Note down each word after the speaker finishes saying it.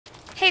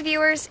Hey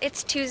viewers,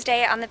 it's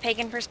Tuesday on the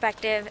Pagan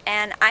Perspective,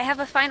 and I have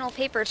a final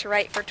paper to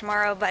write for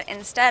tomorrow, but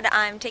instead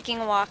I'm taking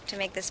a walk to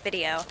make this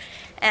video.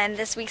 And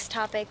this week's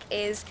topic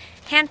is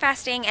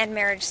handfasting and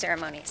marriage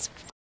ceremonies.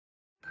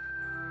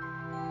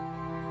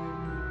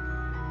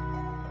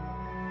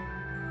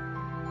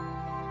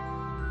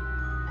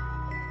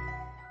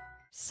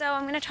 So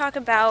I'm going to talk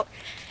about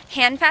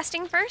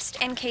handfasting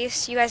first, in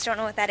case you guys don't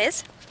know what that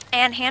is.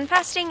 And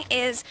handfasting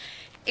is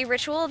a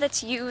ritual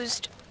that's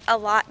used a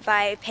lot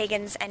by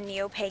pagans and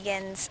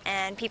neo-pagans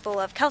and people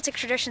of Celtic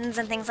traditions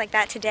and things like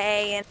that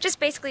today, and just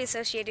basically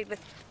associated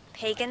with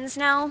pagans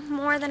now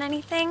more than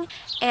anything.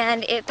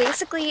 And it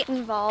basically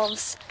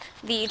involves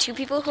the two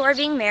people who are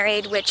being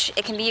married, which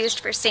it can be used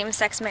for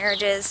same-sex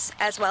marriages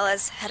as well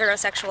as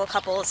heterosexual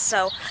couples,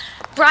 so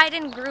bride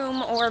and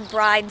groom or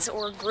brides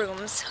or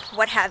grooms,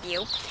 what have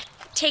you.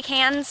 Take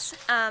hands.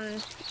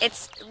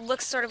 It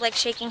looks sort of like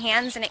shaking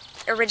hands, and it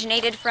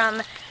originated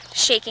from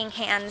shaking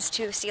hands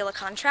to seal a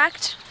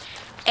contract.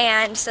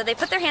 And so they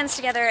put their hands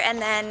together, and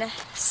then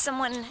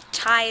someone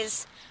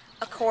ties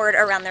a cord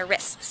around their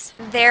wrists,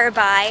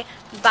 thereby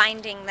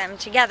binding them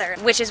together,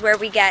 which is where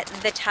we get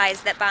the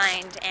ties that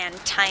bind and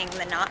tying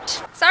the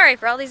knot. Sorry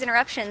for all these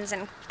interruptions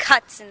and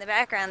cuts in the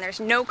background. There's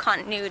no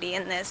continuity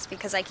in this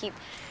because I keep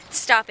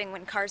stopping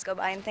when cars go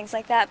by and things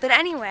like that. But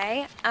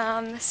anyway,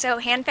 so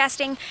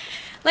handfasting,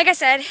 like I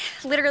said,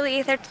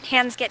 literally their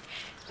hands get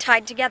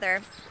tied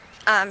together,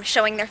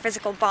 showing their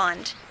physical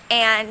bond.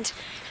 And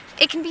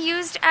it can be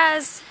used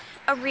as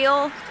a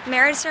real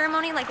marriage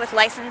ceremony, like with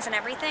license and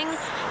everything.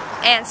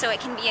 And so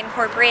it can be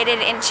incorporated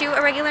into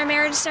a regular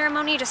marriage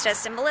ceremony just as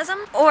symbolism.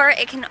 Or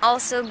it can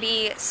also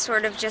be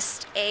sort of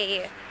just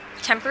a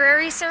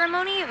temporary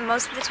ceremony.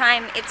 Most of the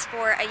time it's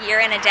for a year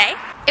and a day.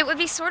 It would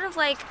be sort of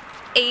like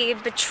a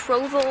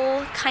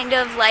betrothal, kind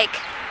of like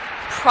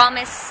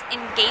promise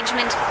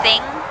engagement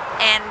thing,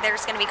 and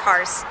there's gonna be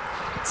cars.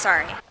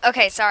 Sorry.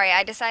 Okay, sorry,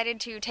 I decided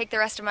to take the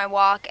rest of my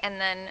walk and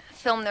then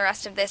film the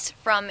rest of this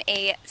from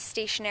a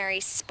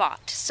stationary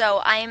spot. So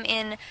I am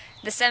in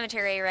the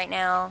cemetery right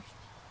now,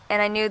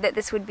 and I knew that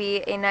this would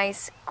be a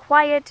nice,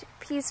 quiet,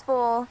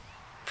 peaceful,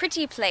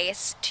 pretty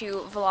place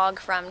to vlog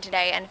from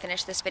today and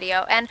finish this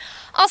video. And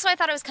also I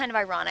thought it was kind of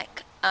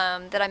ironic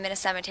that I'm in a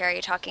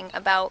cemetery talking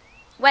about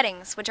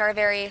weddings, which are a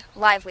very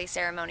lively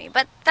ceremony,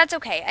 but that's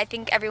okay. I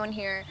think everyone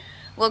here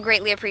will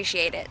greatly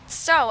appreciate it.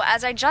 So,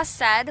 as I just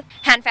said,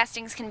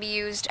 handfastings can be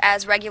used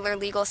as regular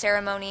legal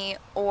ceremony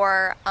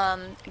or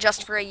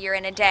just for a year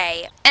and a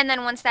day. And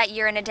then once that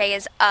year and a day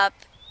is up,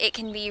 it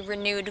can be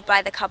renewed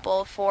by the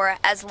couple for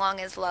as long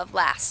as love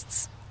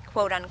lasts,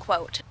 quote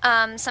unquote.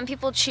 Some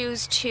people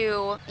choose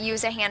to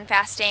use a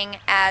handfasting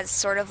as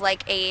sort of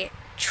like a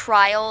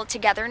trial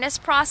togetherness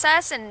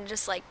process and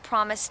just like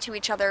promise to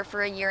each other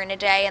for a year and a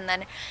day, and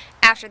then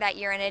after that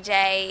year and a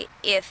day,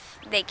 if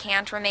they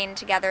can't remain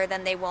together,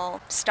 then they will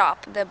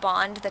stop the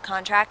bond, the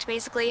contract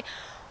basically,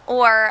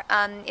 or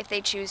if they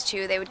choose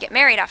to, they would get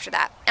married after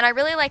that. And I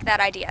really like that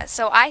idea.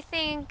 So I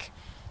think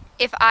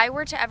if I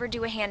were to ever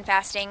do a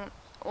handfasting,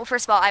 well,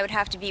 first of all, I would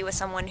have to be with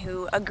someone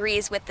who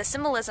agrees with the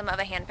symbolism of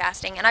a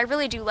handfasting, and I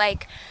really do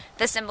like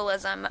the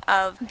symbolism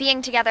of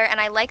being together, and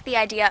I like the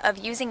idea of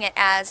using it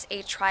as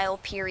a trial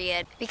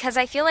period, because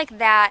I feel like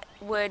that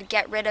would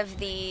get rid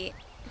of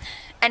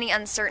any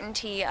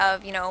uncertainty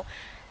of, you know,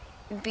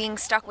 being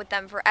stuck with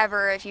them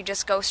forever if you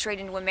just go straight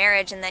into a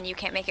marriage and then you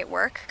can't make it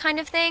work kind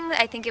of thing.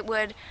 I think it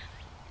would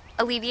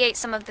alleviate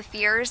some of the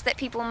fears that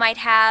people might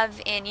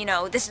have in, you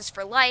know, this is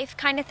for life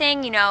kind of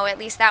thing, you know, at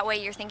least that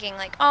way you're thinking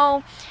like,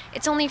 oh,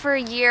 it's only for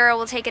a year,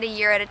 we'll take it a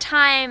year at a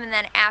time, and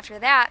then after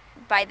that,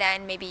 by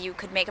then, maybe you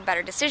could make a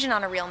better decision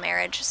on a real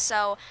marriage.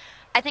 So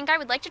I think I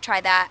would like to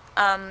try that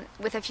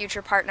with a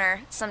future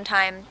partner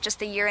sometime,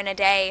 just a year and a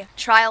day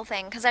trial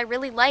thing, because I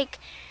really like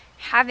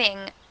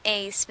having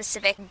a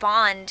specific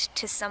bond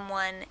to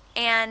someone,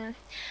 and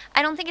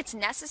I don't think it's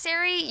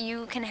necessary.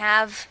 You can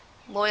have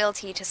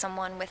loyalty to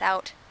someone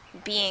without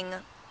being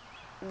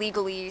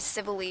legally,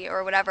 civilly,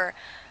 or whatever,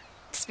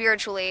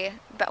 spiritually,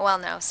 but well,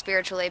 no,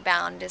 spiritually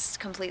bound is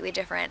completely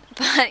different,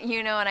 but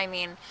you know what I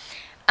mean.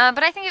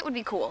 But I think it would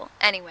be cool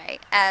anyway,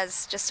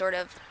 as just sort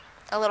of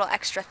a little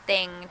extra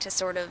thing to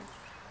sort of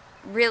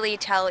really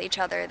tell each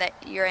other that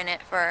you're in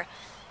it for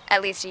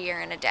at least a year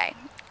and a day.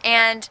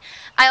 And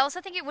I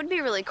also think it would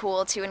be really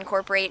cool to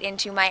incorporate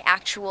into my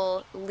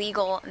actual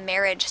legal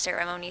marriage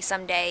ceremony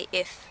someday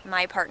if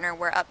my partner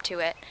were up to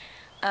it.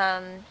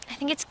 I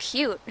think it's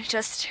cute,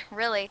 just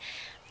really.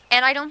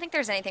 And I don't think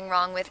there's anything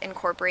wrong with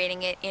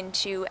incorporating it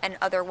into an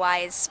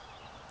otherwise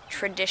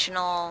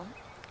traditional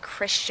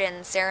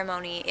Christian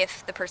ceremony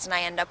if the person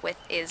I end up with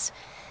is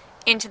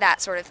into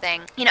that sort of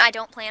thing. You know, I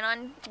don't plan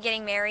on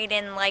getting married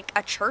in like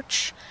a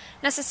church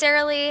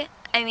necessarily.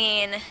 I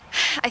mean,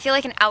 I feel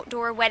like an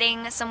outdoor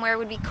wedding somewhere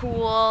would be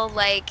cool,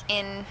 like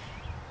in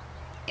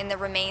the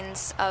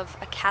remains of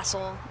a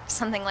castle,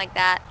 something like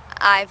that.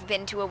 I've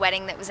been to a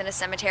wedding that was in a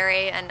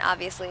cemetery, and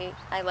obviously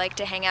I like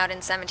to hang out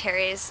in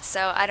cemeteries,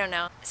 so I don't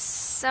know.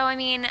 So, I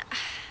mean,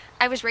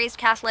 I was raised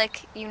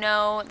Catholic, you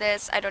know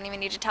this, I don't even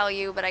need to tell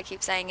you, but I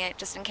keep saying it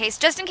just in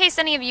case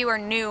any of you are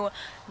new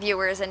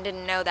viewers and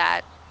didn't know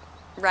that,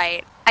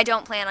 right? I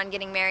don't plan on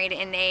getting married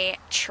in a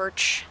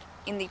church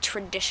in the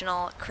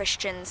traditional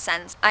Christian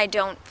sense. I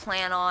don't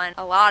plan on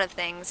a lot of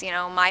things, you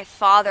know, my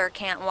father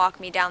can't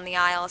walk me down the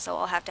aisle, so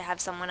I'll have to have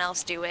someone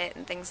else do it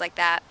and things like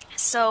that.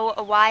 So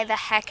why the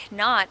heck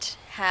not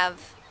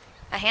have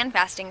a hand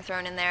fasting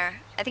thrown in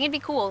there? I think it'd be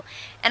cool.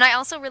 And I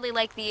also really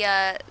like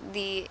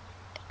the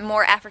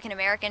more African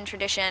American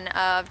tradition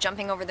of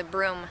jumping over the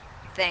broom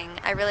thing.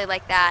 I really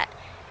like that.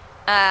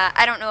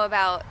 I don't know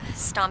about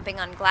stomping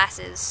on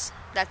glasses.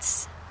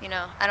 That's, you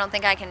know, I don't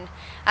think I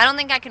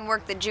can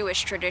work the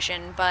Jewish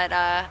tradition, but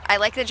I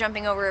like the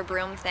jumping over a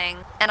broom thing,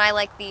 and I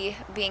like the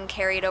being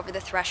carried over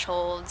the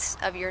thresholds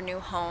of your new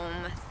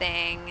home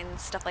thing and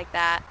stuff like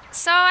that.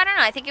 So I don't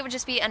know, I think it would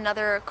just be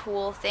another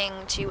cool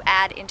thing to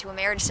add into a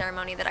marriage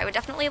ceremony that I would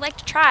definitely like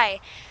to try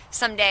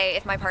someday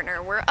if my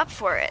partner were up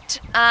for it.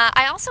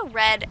 I also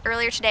read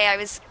earlier today, I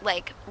was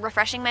like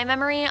refreshing my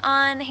memory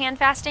on hand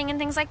fasting and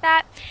things like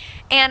that,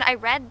 and I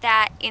read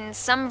that in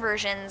some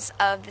versions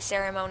of the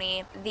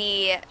ceremony,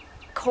 the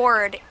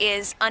cord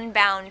is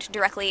unbound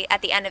directly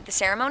at the end of the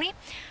ceremony,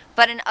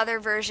 but in other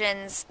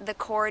versions, the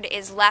cord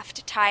is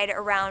left tied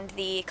around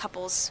the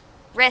couple's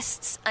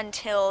wrists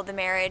until the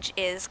marriage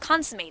is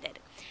consummated.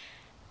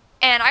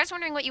 And I was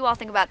wondering what you all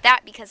think about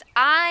that, because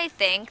I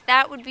think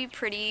that would be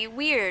pretty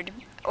weird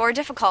or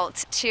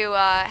difficult to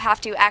have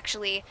to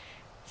actually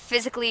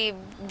physically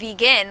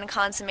begin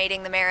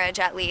consummating the marriage,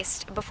 at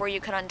least, before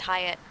you could untie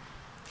it.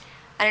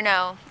 I don't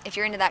know if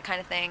you're into that kind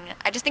of thing.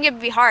 I just think it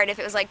would be hard if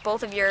it was like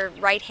both of your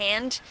right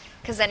hand,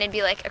 because then it'd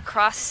be like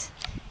across,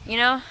 you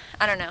know?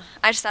 I don't know.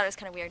 I just thought it was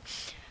kind of weird.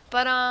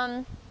 But,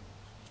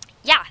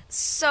 yeah,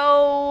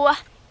 so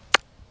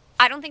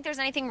I don't think there's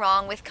anything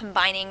wrong with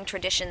combining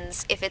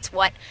traditions if it's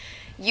what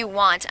you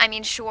want. I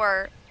mean,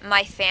 sure,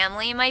 my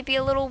family might be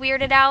a little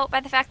weirded out by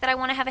the fact that I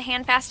want to have a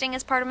hand fasting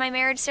as part of my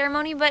marriage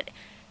ceremony, but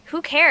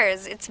who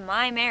cares? It's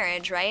my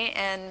marriage, right?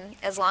 And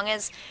as long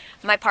as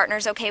my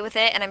partner's okay with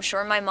it, and I'm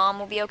sure my mom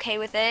will be okay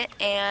with it,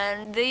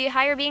 and the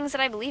higher beings that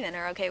I believe in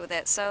are okay with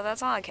it, so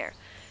that's all I care,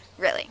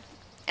 really.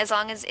 As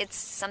long as it's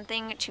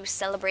something to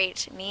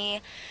celebrate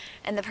me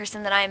and the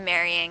person that I'm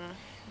marrying,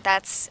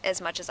 that's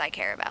as much as I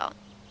care about.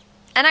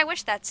 And I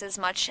wish that's as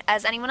much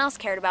as anyone else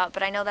cared about,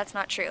 but I know that's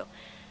not true,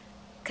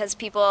 because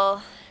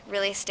people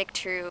really stick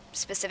to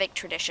specific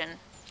tradition,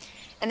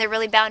 and they're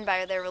really bound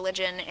by their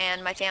religion,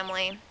 and my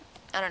family,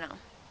 I don't know,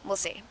 we'll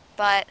see.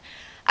 But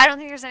I don't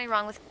think there's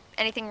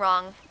anything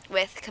wrong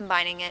with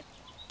combining it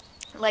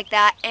like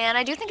that, and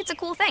I do think it's a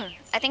cool thing.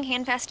 I think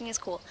hand fasting is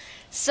cool.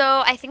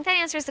 So I think that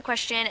answers the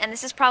question, and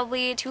this is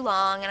probably too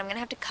long, and I'm going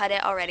to have to cut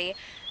it already.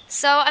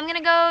 So I'm going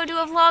to go do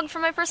a vlog for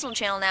my personal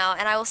channel now,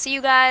 and I will see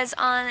you guys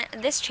on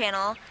this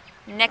channel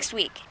next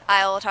week.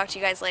 I will talk to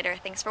you guys later.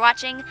 Thanks for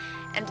watching,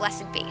 and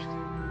blessed be.